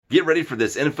Get ready for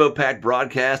this info-packed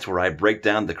broadcast where I break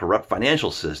down the corrupt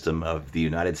financial system of the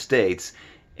United States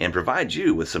and provide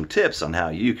you with some tips on how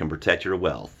you can protect your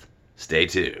wealth. Stay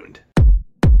tuned.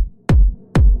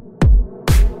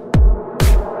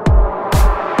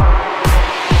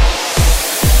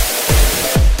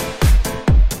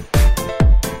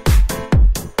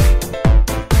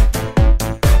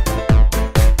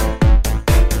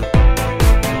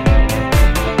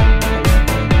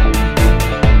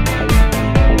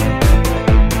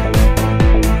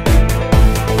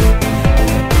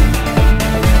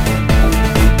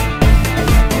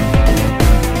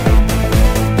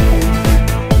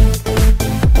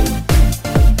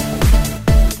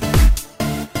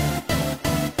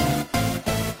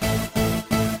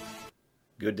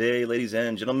 Good day, ladies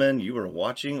and gentlemen. You are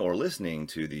watching or listening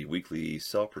to the weekly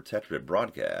Self-Protectorate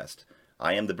Broadcast.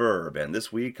 I am the Burb, and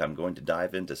this week I'm going to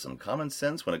dive into some common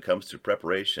sense when it comes to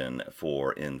preparation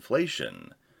for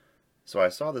inflation. So I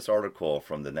saw this article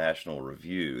from the National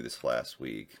Review this last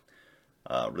week,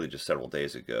 really just several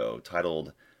days ago,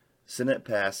 titled, Senate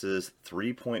Passes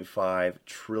 $3.5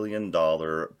 Trillion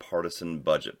Partisan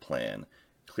Budget Plan,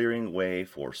 Clearing Way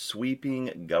for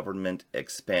Sweeping Government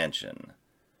Expansion.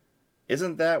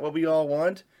 Isn't that what we all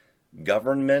want?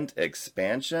 Government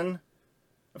expansion?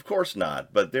 Of course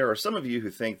not, but there are some of you who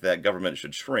think that government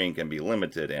should shrink and be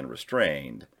limited and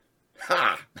restrained.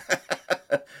 Ha!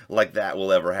 Like that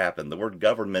will ever happen. The word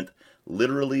government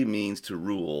literally means to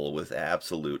rule with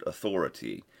absolute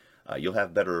authority. You'll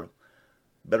have better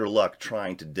luck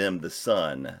trying to dim the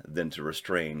sun than to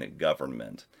restrain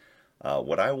government.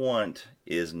 What I want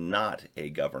is not a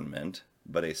government,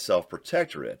 but a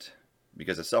self-protectorate.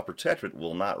 Because a self-protectorate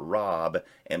will not rob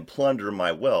and plunder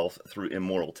my wealth through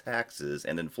immoral taxes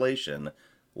and inflation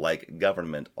like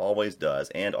government always does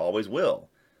and always will.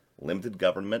 Limited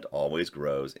government always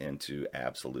grows into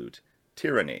absolute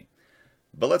tyranny.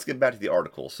 But let's get back to the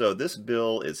article. So this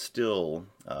bill is still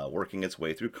working its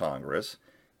way through Congress.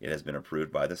 It has been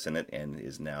approved by the Senate and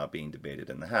is now being debated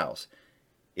in the House.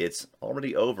 It's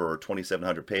already over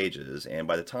 2,700 pages, and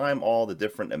by the time all the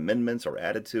different amendments are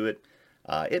added to it,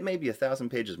 it may be 1,000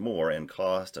 pages more and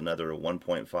cost another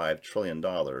 $1.5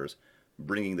 trillion,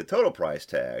 bringing the total price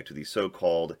tag to the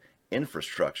so-called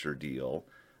infrastructure deal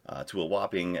to a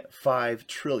whopping $5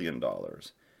 trillion.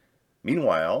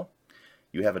 Meanwhile,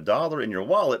 you have a dollar in your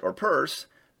wallet or purse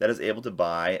that is able to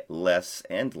buy less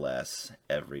and less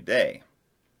every day.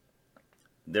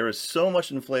 There is so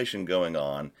much inflation going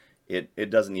on, it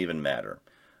doesn't even matter.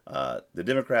 The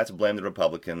Democrats blame the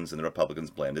Republicans, and the Republicans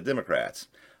blame the Democrats.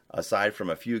 Aside from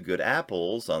a few good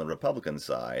apples on the Republican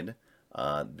side,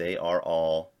 they are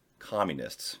all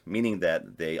communists, meaning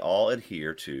that they all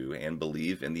adhere to and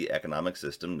believe in the economic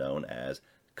system known as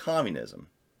communism.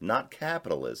 Not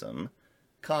capitalism,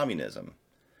 communism.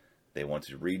 They want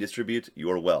to redistribute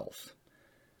your wealth.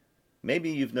 Maybe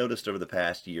you've noticed over the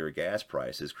past year gas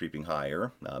prices creeping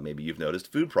higher. Maybe you've noticed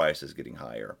food prices getting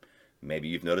higher. Maybe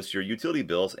you've noticed your utility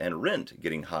bills and rent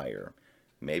getting higher.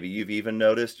 Maybe you've even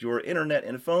noticed your internet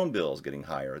and phone bills getting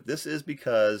higher. This is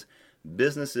because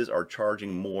businesses are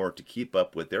charging more to keep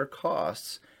up with their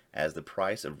costs as the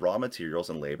price of raw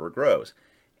materials and labor grows.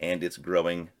 And it's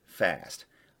growing fast.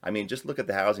 I mean, just look at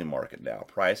the housing market now.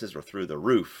 Prices are through the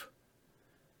roof.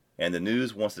 And the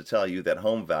news wants to tell you that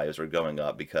home values are going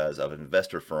up because of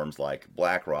investor firms like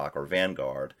BlackRock or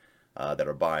Vanguard that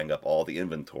are buying up all the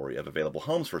inventory of available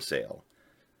homes for sale.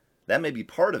 That may be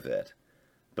part of it.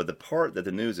 But the part that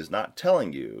the news is not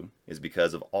telling you is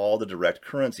because of all the direct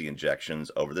currency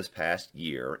injections over this past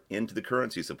year into the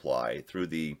currency supply through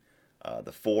the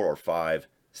 4 or 5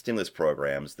 stimulus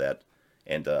programs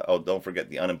and don't forget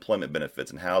the unemployment benefits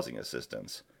and housing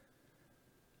assistance.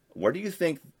 Where do you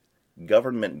think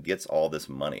government gets all this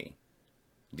money?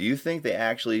 Do you think they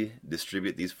actually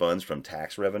distribute these funds from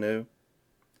tax revenue?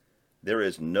 There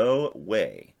is no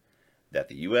way that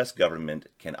the U.S. government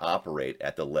can operate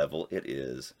at the level it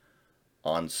is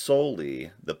on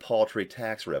solely the paltry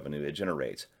tax revenue it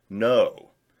generates.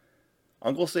 No.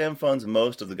 Uncle Sam funds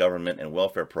most of the government and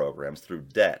welfare programs through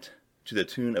debt to the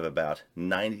tune of about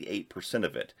 98%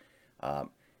 of it.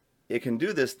 It can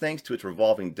do this thanks to its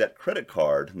revolving debt credit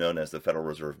card known as the Federal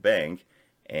Reserve Bank,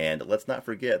 and let's not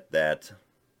forget that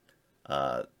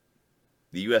the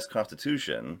U.S.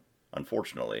 Constitution,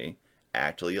 unfortunately,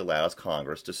 actually allows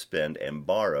Congress to spend and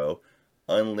borrow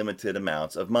unlimited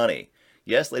amounts of money.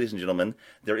 Yes, ladies and gentlemen,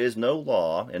 there is no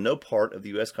law and no part of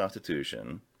the U.S.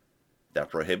 Constitution that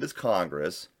prohibits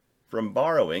Congress from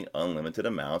borrowing unlimited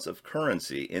amounts of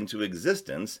currency into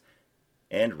existence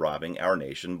and robbing our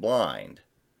nation blind.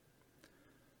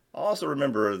 Also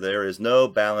remember, there is no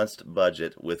balanced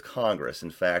budget with Congress.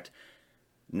 In fact,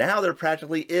 now there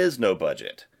practically is no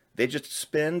budget. They just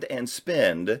spend and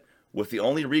spend with the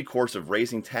only recourse of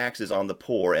raising taxes on the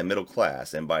poor and middle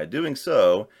class, and by doing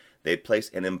so, they place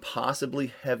an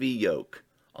impossibly heavy yoke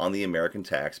on the American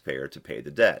taxpayer to pay the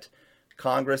debt.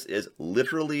 Congress is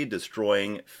literally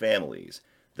destroying families.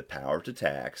 The power to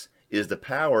tax is the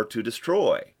power to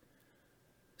destroy.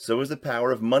 So is the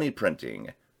power of money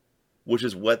printing, which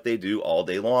is what they do all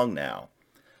day long now.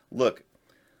 Look,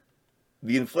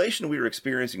 the inflation we are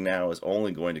experiencing now is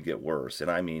only going to get worse, and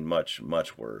I mean much,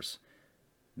 much worse.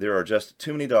 There are just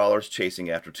too many dollars chasing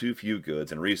after too few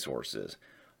goods and resources.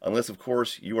 Unless, of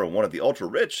course, you are one of the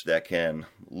ultra-rich that can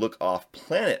look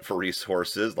off-planet for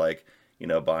resources, like,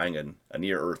 buying a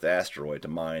near-Earth asteroid to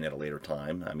mine at a later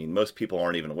time. I mean, most people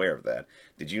aren't even aware of that.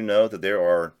 Did you know that there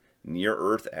are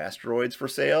near-Earth asteroids for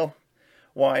sale?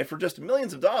 Why, for just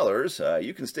millions of dollars,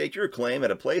 you can stake your claim at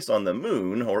a place on the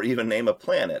moon or even name a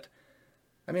planet.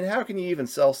 I mean, how can you even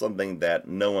sell something that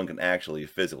no one can actually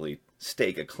physically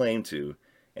stake a claim to,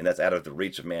 and that's out of the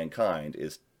reach of mankind,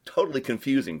 is totally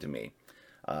confusing to me.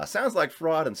 Sounds like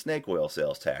fraud and snake oil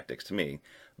sales tactics to me,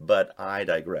 but I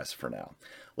digress for now.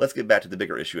 Let's get back to the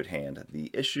bigger issue at hand, the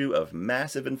issue of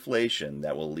massive inflation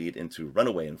that will lead into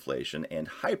runaway inflation and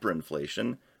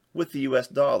hyperinflation with the US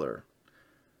dollar.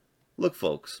 Look,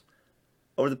 folks,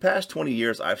 over the past 20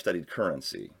 years I've studied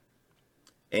currency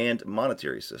and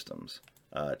monetary systems,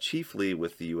 chiefly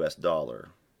with the US dollar.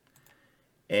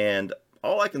 And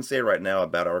all I can say right now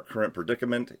about our current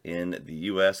predicament in the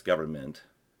US government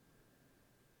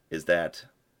is that,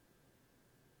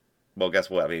 well, guess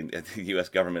what? I mean, the U.S.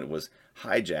 government was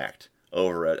hijacked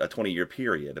over a 20-year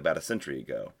period, about a century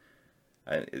ago,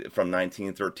 from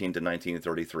 1913 to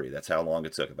 1933. That's how long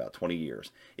it took, about 20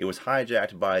 years. It was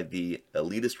hijacked by the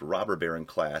elitist robber baron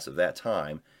class of that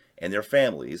time, and their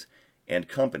families and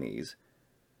companies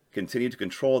continue to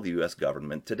control the U.S.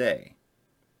 government today.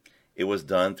 It was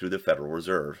done through the Federal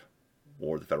Reserve,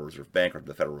 or the Federal Reserve Bank, or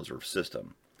the Federal Reserve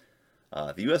System.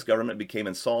 The U.S. government became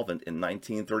insolvent in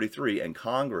 1933, and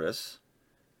Congress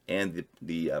and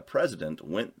the president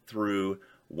went through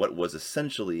what was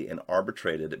essentially an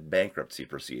arbitrated bankruptcy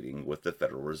proceeding with the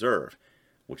Federal Reserve,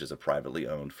 which is a privately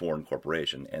owned foreign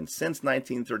corporation. And since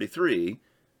 1933,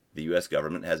 the U.S.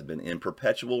 government has been in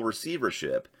perpetual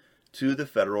receivership to the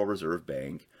Federal Reserve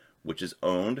Bank, which is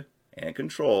owned and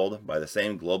controlled by the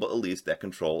same global elites that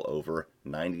control over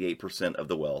 98% of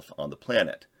the wealth on the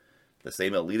planet. The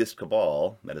same elitist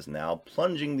cabal that is now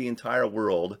plunging the entire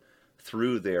world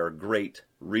through their great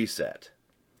reset.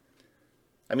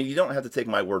 I mean, you don't have to take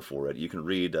my word for it. You can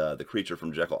read The Creature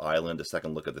from Jekyll Island, A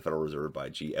Second Look at the Federal Reserve by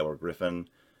G. Edward Griffin,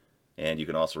 and you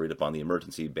can also read up on the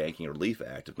Emergency Banking Relief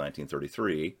Act of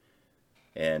 1933.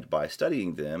 And by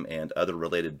studying them and other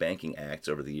related banking acts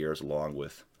over the years, along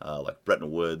with like Bretton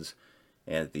Woods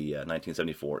and the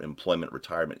 1974 Employment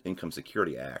Retirement Income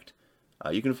Security Act,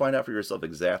 you can find out for yourself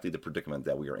exactly the predicament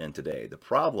that we are in today. The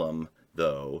problem,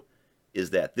 though,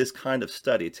 is that this kind of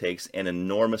study takes an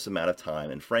enormous amount of time,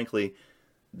 and frankly,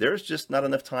 there's just not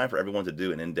enough time for everyone to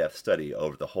do an in-depth study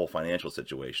over the whole financial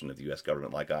situation of the U.S.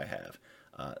 government like I have.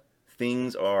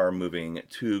 Things are moving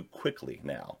too quickly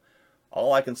now.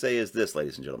 All I can say is this,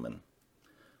 ladies and gentlemen.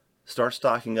 Start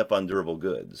stocking up on durable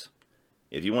goods.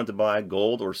 If you want to buy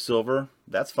gold or silver,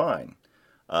 that's fine.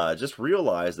 Just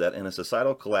realize that in a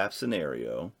societal collapse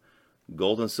scenario,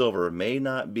 gold and silver may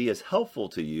not be as helpful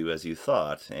to you as you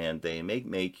thought, and they may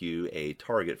make you a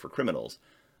target for criminals.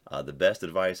 The best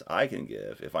advice I can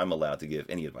give, if I'm allowed to give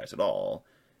any advice at all,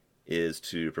 is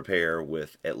to prepare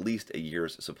with at least a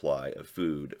year's supply of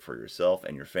food for yourself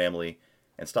and your family,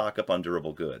 and stock up on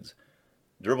durable goods.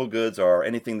 Durable goods are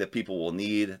anything that people will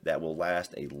need that will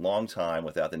last a long time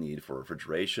without the need for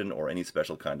refrigeration or any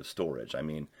special kind of storage. I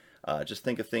mean, just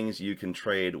think of things you can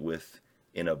trade with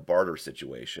in a barter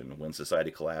situation when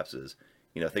society collapses.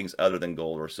 Things other than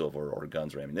gold or silver or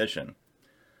guns or ammunition.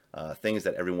 Things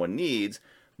that everyone needs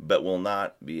but will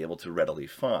not be able to readily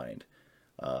find.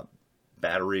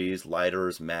 Batteries,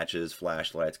 lighters, matches,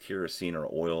 flashlights, kerosene or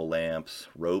oil lamps,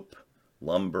 rope,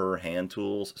 lumber, hand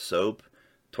tools, soap,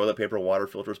 toilet paper, water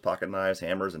filters, pocket knives,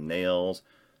 hammers and nails,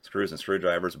 screws and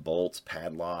screwdrivers, bolts,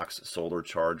 padlocks, solar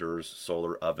chargers,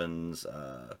 solar ovens,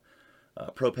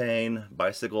 propane,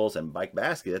 bicycles and bike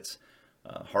baskets,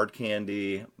 hard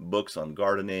candy, books on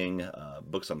gardening,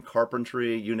 books on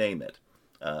carpentry, you name it.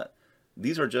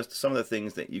 These are just some of the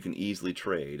things that you can easily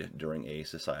trade during a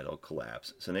societal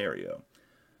collapse scenario.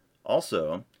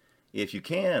 Also, if you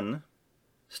can,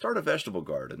 start a vegetable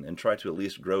garden and try to at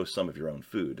least grow some of your own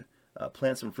food.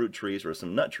 plant some fruit trees or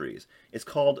some nut trees. It's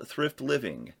called thrift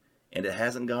living, and it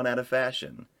hasn't gone out of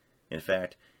fashion. In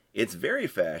fact, it's very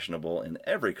fashionable in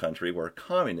every country where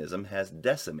communism has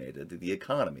decimated the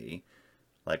economy,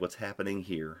 like what's happening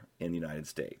here in the United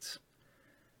States.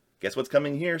 Guess what's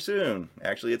coming here soon?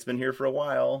 Actually, it's been here for a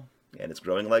while, and it's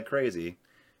growing like crazy.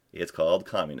 It's called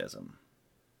communism.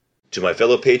 To my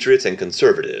fellow patriots and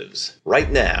conservatives,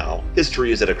 right now,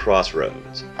 history is at a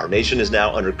crossroads. Our nation is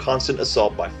now under constant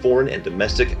assault by foreign and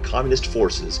domestic communist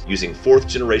forces using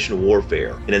fourth-generation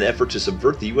warfare in an effort to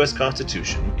subvert the U.S.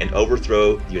 Constitution and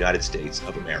overthrow the United States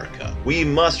of America. We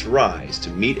must rise to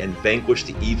meet and vanquish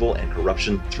the evil and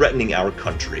corruption threatening our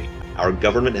country. Our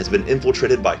government has been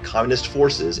infiltrated by communist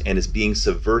forces and is being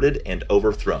subverted and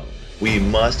overthrown. We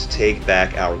must take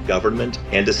back our government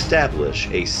and establish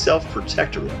a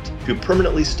self-protectorate to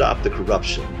permanently stop the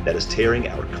corruption that is tearing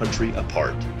our country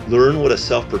apart. Learn what a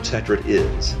self-protectorate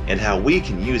is and how we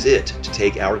can use it to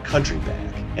take our country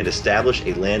back and establish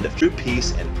a land of true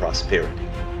peace and prosperity.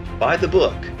 Buy the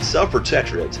book,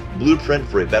 Self-Protectorate, Blueprint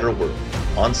for a Better World,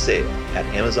 on sale at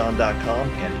Amazon.com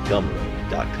and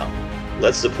Gumroad.com.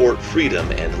 Let's support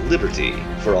freedom and liberty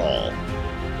for all.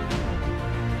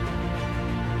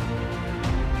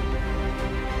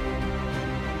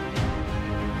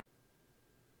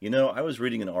 You know, I was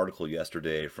reading an article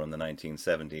yesterday from the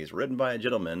 1970s written by a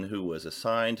gentleman who was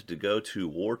assigned to go to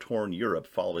war-torn Europe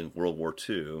following World War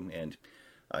II, and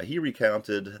he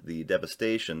recounted the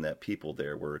devastation that people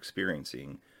there were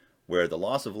experiencing, where the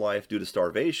loss of life due to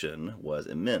starvation was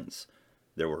immense.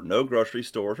 There were no grocery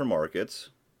stores or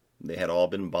markets. They had all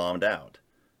been bombed out,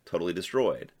 totally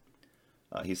destroyed.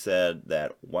 He said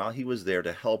that while he was there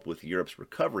to help with Europe's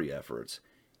recovery efforts,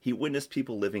 he witnessed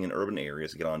people living in urban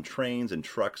areas get on trains and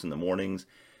trucks in the mornings.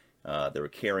 They were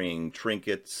carrying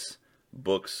trinkets,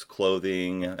 books,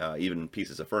 clothing, even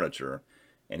pieces of furniture.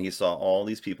 And he saw all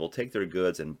these people take their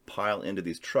goods and pile into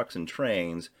these trucks and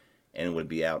trains and would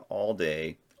be out all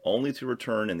day, only to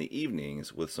return in the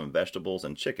evenings with some vegetables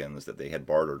and chickens that they had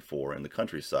bartered for in the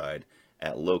countryside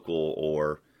at local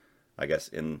or, I guess,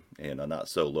 in not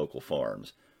so local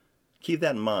farms. Keep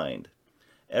that in mind.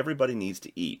 Everybody needs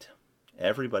to eat.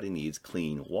 Everybody needs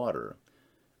clean water.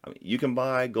 I mean, you can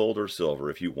buy gold or silver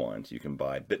if you want. You can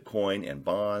buy Bitcoin and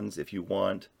bonds if you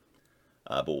want.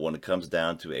 But when it comes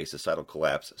down to a societal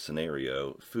collapse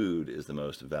scenario, food is the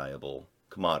most valuable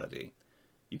commodity.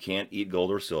 You can't eat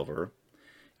gold or silver,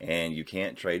 and you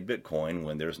can't trade Bitcoin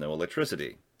when there's no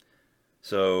electricity.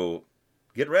 So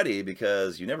get ready,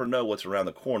 because you never know what's around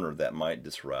the corner that might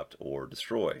disrupt or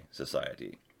destroy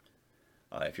society.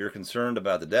 If you're concerned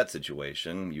about the debt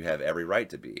situation, you have every right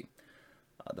to be.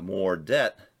 The more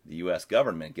debt the U.S.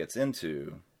 government gets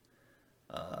into,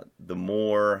 the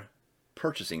more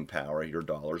purchasing power your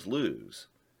dollars lose.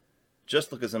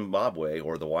 Just look at Zimbabwe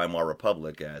or the Weimar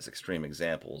Republic as extreme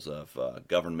examples of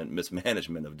government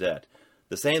mismanagement of debt.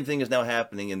 The same thing is now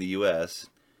happening in the U.S.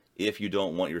 If you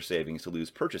don't want your savings to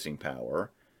lose purchasing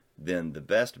power, then the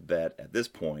best bet at this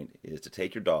point is to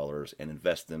take your dollars and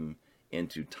invest them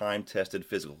into time-tested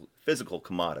physical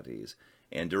commodities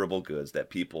and durable goods that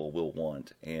people will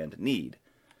want and need.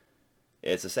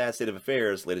 It's a sad state of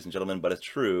affairs, ladies and gentlemen, but it's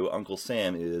true. Uncle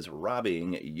Sam is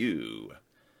robbing you.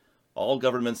 All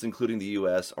governments, including the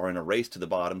U.S., are in a race to the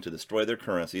bottom to destroy their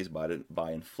currencies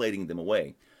by inflating them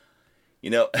away. You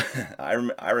know, I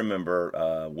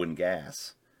remember when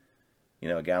gas,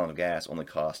 a gallon of gas only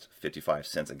cost 55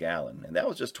 cents a gallon, and that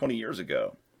was just 20 years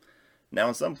ago. Now,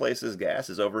 in some places, gas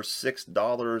is over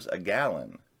 $6 a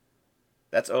gallon.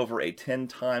 That's over a 10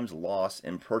 times loss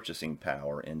in purchasing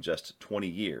power in just 20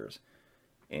 years.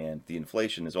 And the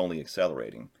inflation is only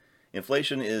accelerating.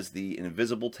 Inflation is the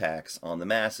invisible tax on the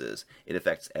masses. It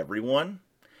affects everyone,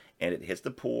 and it hits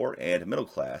the poor and middle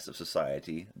class of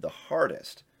society the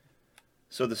hardest.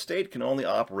 So the state can only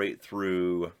operate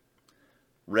through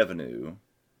revenue,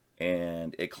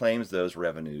 and it claims those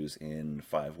revenues in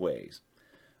 5 ways.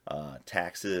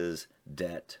 Taxes,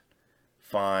 debt,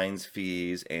 fines,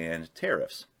 fees, and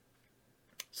tariffs.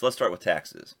 So let's start with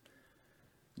taxes.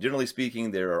 Generally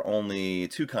speaking, there are only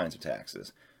 2 kinds of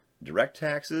taxes: direct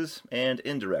taxes and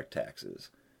indirect taxes.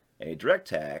 A direct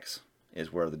tax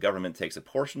is where the government takes a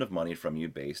portion of money from you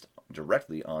based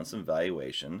directly on some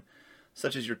valuation,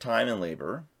 such as your time and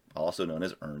labor, also known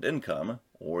as earned income,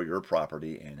 or your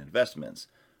property and investments.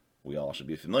 We all should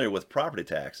be familiar with property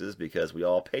taxes because we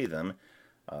all pay them.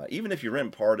 Even if you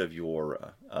rent, part of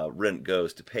your rent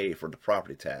goes to pay for the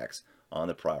property tax on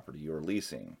the property you're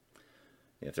leasing.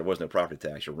 If there was no property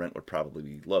tax, your rent would probably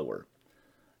be lower.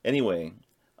 Anyway,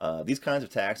 these kinds of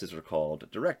taxes are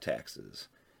called direct taxes.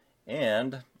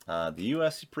 And The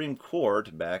U.S. Supreme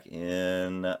Court back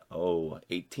in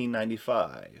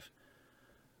 1895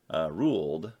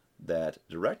 ruled that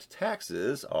direct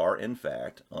taxes are in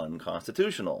fact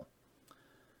unconstitutional.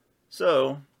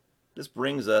 So this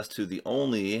brings us to the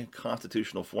only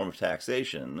constitutional form of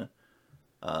taxation,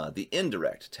 the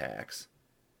indirect tax,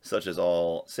 such as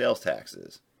all sales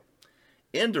taxes.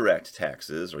 Indirect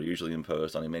taxes are usually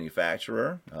imposed on a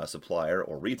manufacturer, a supplier,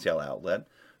 or retail outlet,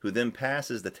 who then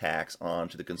passes the tax on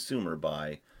to the consumer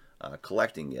by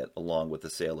collecting it along with the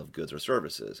sale of goods or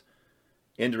services.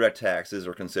 Indirect taxes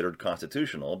are considered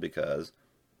constitutional because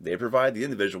they provide the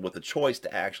individual with the choice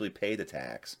to actually pay the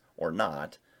tax or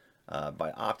not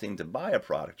by opting to buy a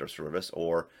product or service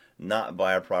or not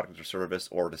buy a product or service,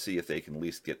 or to see if they can at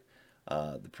least get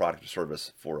the product or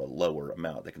service for a lower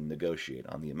amount. They can negotiate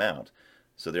on the amount.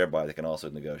 So thereby they can also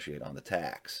negotiate on the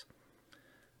tax.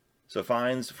 So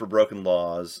fines for broken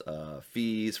laws,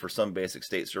 fees for some basic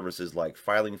state services like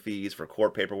filing fees for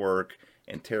court paperwork,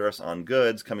 and tariffs on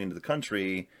goods coming into the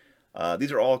country,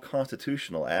 these are all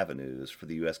constitutional avenues for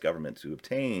the U.S. government to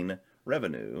obtain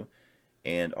revenue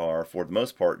and are, for the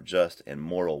most part, just and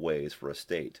moral ways for a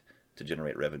state to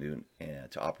generate revenue and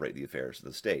to operate the affairs of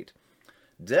the state.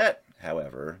 Debt,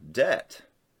 however, debt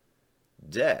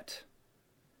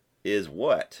is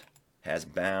what has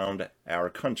bound our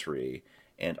country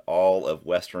and all of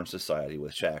Western society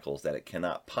with shackles that it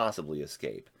cannot possibly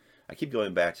escape. I keep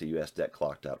going back to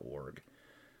usdebtclock.org,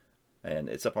 and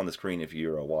it's up on the screen if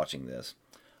you're watching this.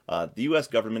 The U.S.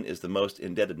 government is the most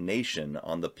indebted nation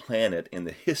on the planet in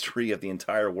the history of the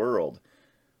entire world.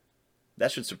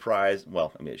 That should surprise,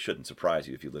 well, I mean, it shouldn't surprise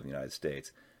you if you live in the United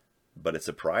States, but it's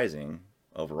surprising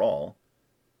overall.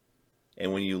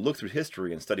 And when you look through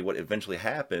history and study what eventually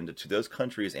happened to those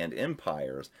countries and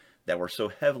empires that were so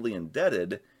heavily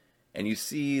indebted, and you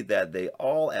see that they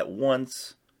all at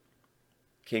once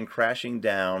came crashing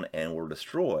down and were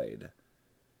destroyed,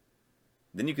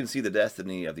 then you can see the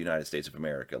destiny of the United States of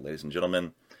America. Ladies and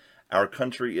gentlemen, our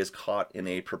country is caught in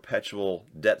a perpetual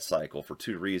debt cycle for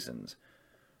two reasons.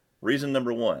 Reason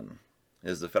number one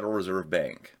is the Federal Reserve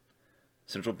Bank.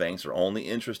 Central banks are only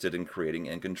interested in creating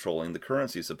and controlling the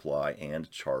currency supply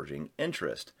and charging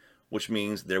interest, which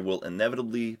means there will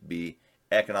inevitably be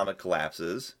economic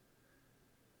collapses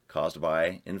caused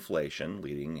by inflation,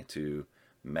 leading to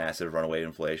massive runaway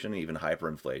inflation, even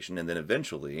hyperinflation, and then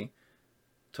eventually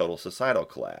total societal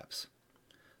collapse.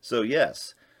 So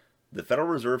yes, the Federal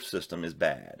Reserve System is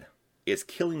bad. It's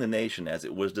killing the nation as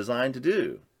it was designed to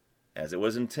do, as it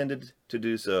was intended to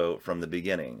do so from the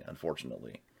beginning,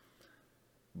 unfortunately.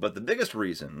 But the biggest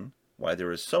reason why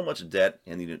there is so much debt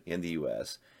in the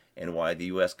U.S. and why the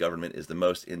U.S. government is the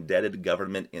most indebted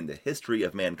government in the history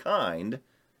of mankind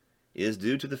is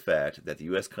due to the fact that the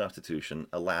U.S. Constitution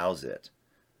allows it.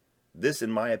 This, in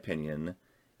my opinion,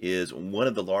 is one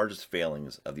of the largest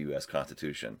failings of the U.S.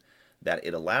 Constitution, that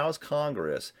it allows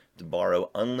Congress to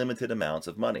borrow unlimited amounts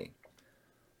of money.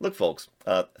 Look, folks,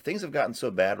 things have gotten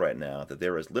so bad right now that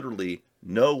there is literally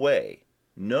no way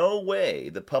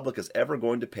the public is ever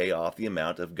going to pay off the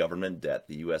amount of government debt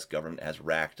the U.S. government has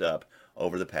racked up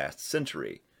over the past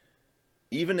century.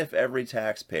 Even if every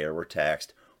taxpayer were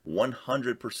taxed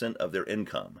 100% of their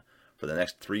income for the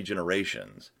next 3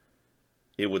 generations,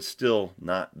 it would still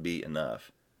not be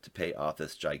enough to pay off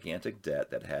this gigantic debt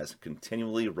that has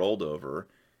continually rolled over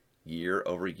year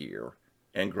over year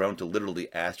and grown to literally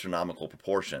astronomical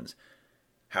proportions.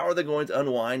 How are they going to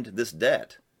unwind this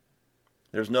debt?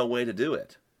 There's no way to do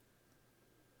it.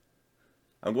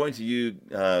 I'm going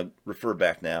to refer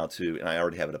back now to, and I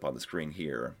already have it up on the screen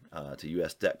here, to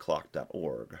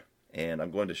usdebtclock.org. And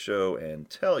I'm going to show and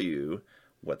tell you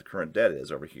what the current debt is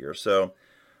over here. So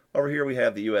over here we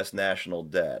have the U.S. national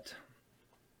debt.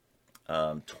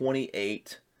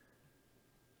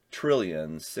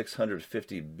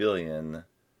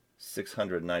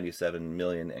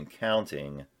 28,650,697,000,000 and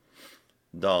counting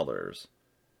dollars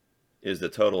is the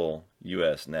total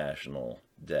U.S. national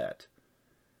debt.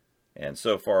 And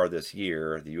so far this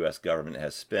year, the U.S. government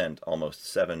has spent almost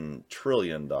 $7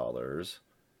 trillion. Are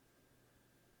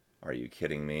you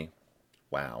kidding me?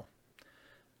 Wow.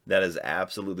 That is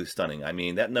absolutely stunning. I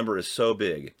mean, that number is so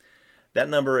big. That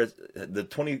number is the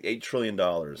 $28 trillion,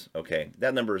 okay?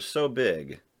 That number is so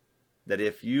big that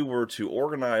if you were to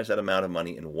organize that amount of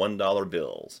money in $1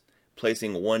 bills,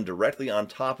 placing one directly on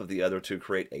top of the other to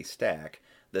create a stack,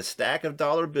 the stack of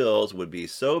dollar bills would be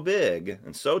so big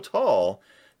and so tall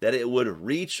that it would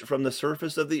reach from the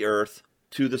surface of the earth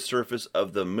to the surface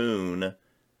of the moon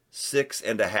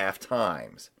 6.5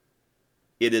 times.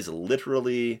 It is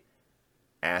literally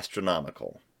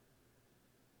astronomical.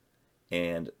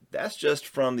 And that's just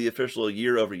from the official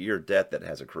year-over-year debt that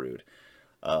has accrued.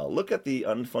 Look at the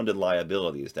unfunded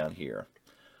liabilities down here.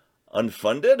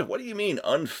 Unfunded? What do you mean,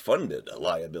 unfunded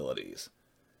liabilities?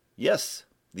 Yes,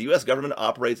 the U.S. government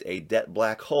operates a debt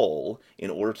black hole in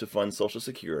order to fund Social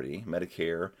Security,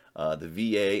 Medicare, the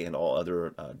VA, and all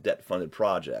other debt-funded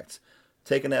projects.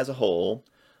 Taken as a whole,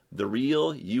 the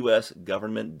real U.S.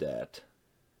 government debt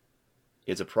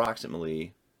is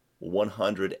approximately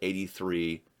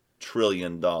 $183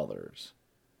 trillion.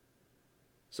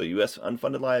 So U.S.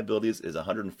 unfunded liabilities is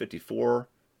 154 or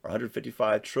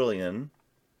 155 trillion.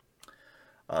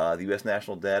 The U.S.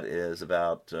 national debt is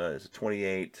about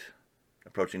 28,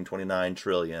 approaching 29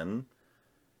 trillion.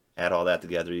 Add all that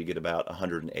together, you get about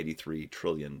 $183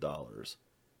 trillion.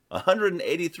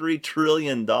 $183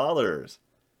 trillion.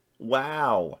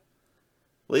 Wow.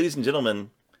 Ladies and gentlemen,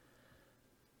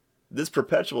 this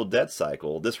perpetual debt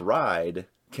cycle, this ride,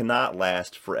 cannot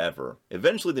last forever.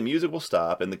 Eventually the music will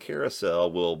stop and the carousel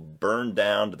will burn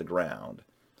down to the ground.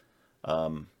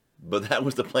 But that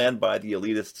was the plan by the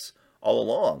elitists all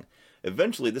along.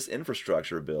 Eventually this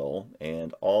infrastructure bill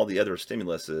and all the other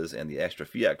stimuluses and the extra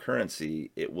fiat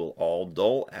currency, it will all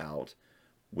dole out,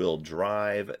 will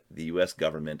drive the U.S.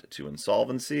 government to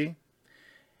insolvency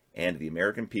and the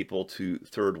American people to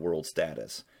third world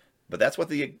status. But that's what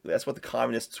the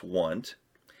communists want,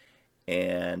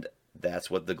 and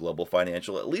that's what the global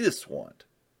financial elitists want.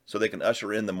 So they can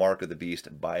usher in the mark of the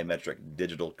beast biometric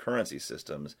digital currency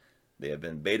systems they have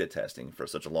been beta testing for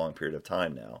such a long period of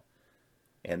time now.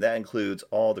 And that includes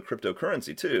all the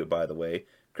cryptocurrency too, by the way.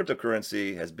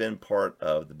 Cryptocurrency has been part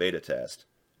of the beta test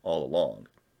all along.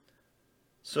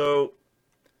 So,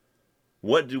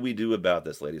 what do we do about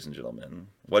this, ladies and gentlemen?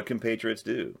 What can patriots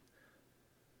do?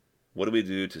 What do we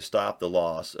do to stop the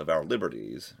loss of our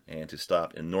liberties and to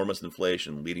stop enormous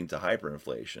inflation leading to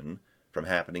hyperinflation from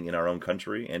happening in our own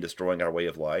country and destroying our way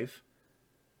of life?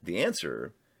 The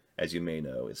answer, as you may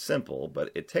know, is simple,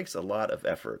 but it takes a lot of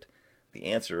effort. The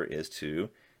answer is to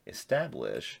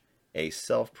establish a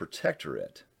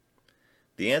self-protectorate.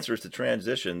 The answer is to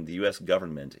transition the U.S.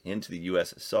 government into the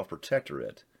U.S.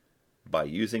 self-protectorate by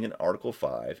using an Article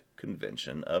 5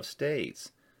 Convention of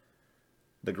States.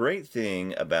 The great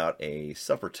thing about a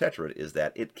self-protectorate is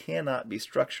that it cannot be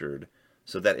structured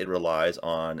so that it relies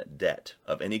on debt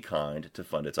of any kind to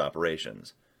fund its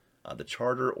operations. The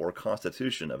charter or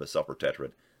constitution of a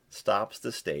self-protectorate stops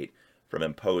the state from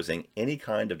imposing any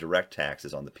kind of direct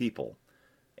taxes on the people.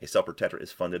 A self-protectorate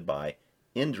is funded by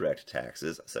indirect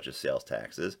taxes, such as sales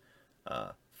taxes,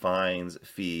 fines,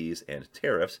 fees, and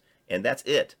tariffs, and that's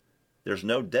it. There's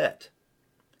no debt.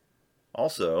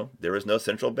 Also, there is no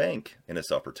central bank in a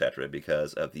self-protectorate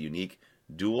because of the unique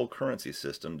dual currency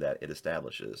system that it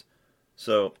establishes.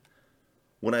 So,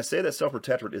 when I say that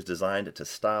self-protectorate is designed to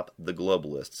stop the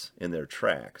globalists in their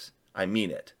tracks, I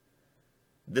mean it.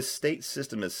 This state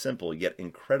system is simple yet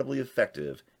incredibly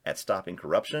effective at stopping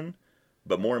corruption,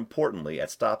 but more importantly,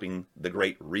 at stopping the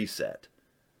Great Reset.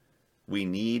 We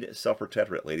need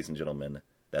self-protectorate, ladies and gentlemen.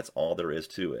 That's all there is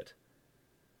to it.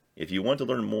 If you want to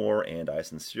learn more, and I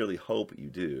sincerely hope you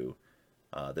do,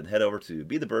 then head over to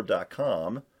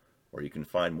BeTheBurb.com, where you can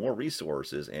find more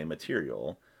resources and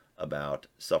material about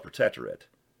self-protectorate.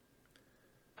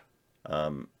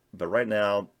 But right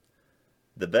now,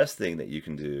 the best thing that you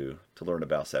can do to learn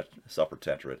about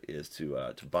self-protectorate is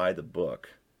to buy the book.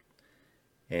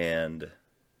 And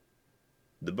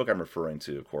the book I'm referring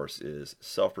to, of course, is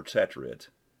Self-Protectorate,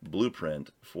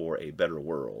 Blueprint for a Better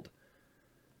World.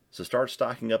 So start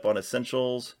stocking up on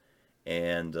essentials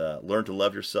and learn to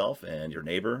love yourself and your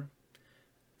neighbor.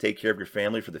 Take care of your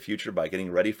family for the future by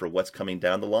getting ready for what's coming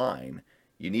down the line.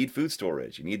 You need food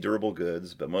storage, you need durable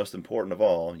goods, but most important of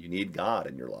all, you need God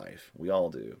in your life. We all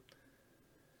do.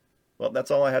 Well,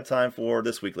 that's all I have time for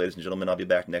this week, ladies and gentlemen. I'll be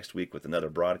back next week with another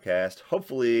broadcast.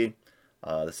 Hopefully,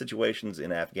 the situations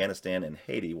in Afghanistan and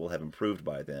Haiti will have improved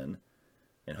by then.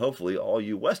 And hopefully, all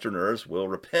you Westerners will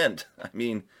repent. I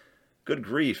mean, good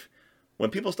grief.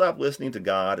 When people stop listening to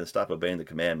God and stop obeying the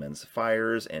commandments,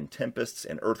 fires and tempests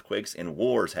and earthquakes and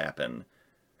wars happen.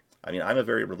 I mean, I'm a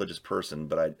very religious person,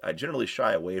 but I generally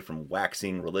shy away from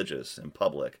waxing religious in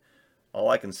public. All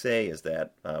I can say is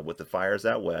that with the fires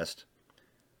out west,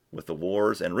 with the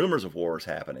wars and rumors of wars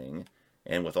happening,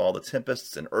 and with all the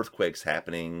tempests and earthquakes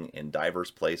happening in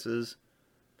diverse places,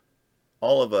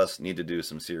 all of us need to do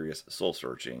some serious soul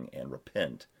searching and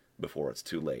repent before it's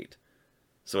too late.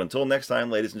 So until next time,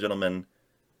 ladies and gentlemen,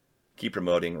 keep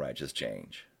promoting righteous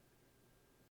change.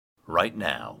 Right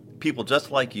now, people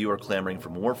just like you are clamoring for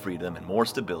more freedom and more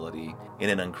stability in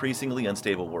an increasingly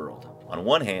unstable world. On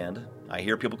one hand, I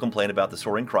hear people complain about the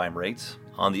soaring crime rates.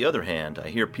 On the other hand, I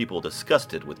hear people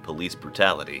disgusted with police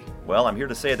brutality. Well, I'm here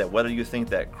to say that whether you think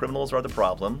that criminals are the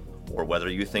problem, or whether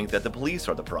you think that the police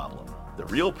are the problem, the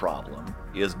real problem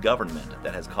is government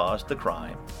that has caused the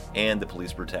crime and the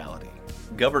police brutality.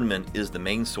 Government is the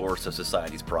main source of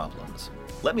society's problems.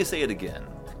 Let me say it again.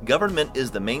 Government is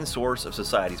the main source of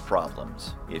society's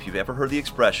problems. If you've ever heard the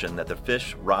expression that the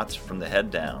fish rots from the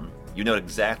head down, you know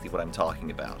exactly what I'm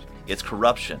talking about. It's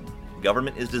corruption.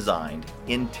 Government is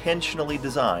intentionally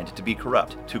designed to be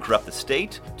corrupt, to corrupt the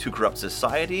state, to corrupt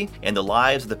society, and the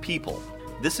lives of the people.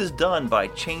 This is done by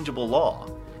changeable law.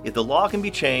 If the law can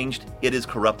be changed, it is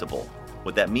corruptible.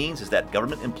 What that means is that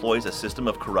government employs a system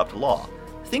of corrupt law.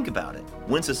 Think about it.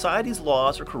 When society's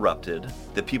laws are corrupted,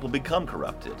 the people become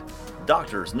corrupted.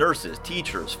 Doctors, nurses,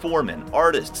 teachers, foremen,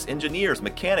 artists, engineers,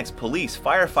 mechanics, police,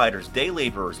 firefighters, day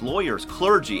laborers, lawyers,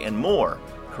 clergy, and more.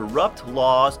 Corrupt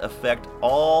laws affect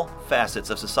all facets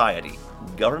of society.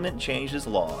 Government changes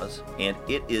laws, and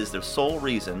it is the sole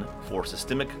reason for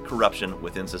systemic corruption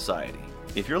within society.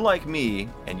 If you're like me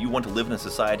and you want to live in a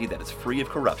society that is free of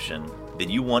corruption, then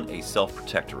you want a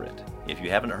self-protectorate. If you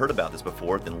haven't heard about this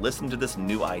before, then listen to this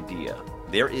new idea.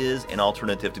 There is an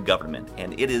alternative to government,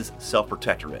 and it is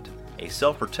self-protectorate. A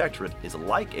self-protectorate is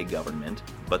like a government,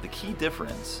 but the key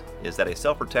difference is that a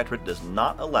self-protectorate does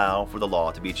not allow for the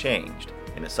law to be changed.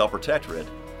 In a self-protectorate,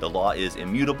 the law is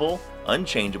immutable,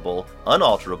 unchangeable,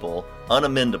 unalterable,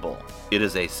 unamendable. It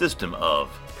is a system of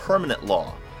permanent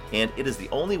law, and it is the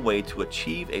only way to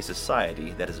achieve a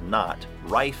society that is not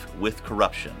rife with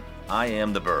corruption. I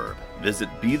am the Burb. Visit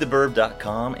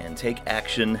BeTheBurb.com and take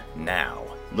action now.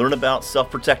 Learn about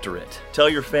self-protectorate. Tell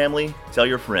your family, tell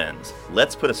your friends.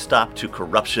 Let's put a stop to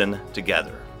corruption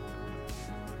together.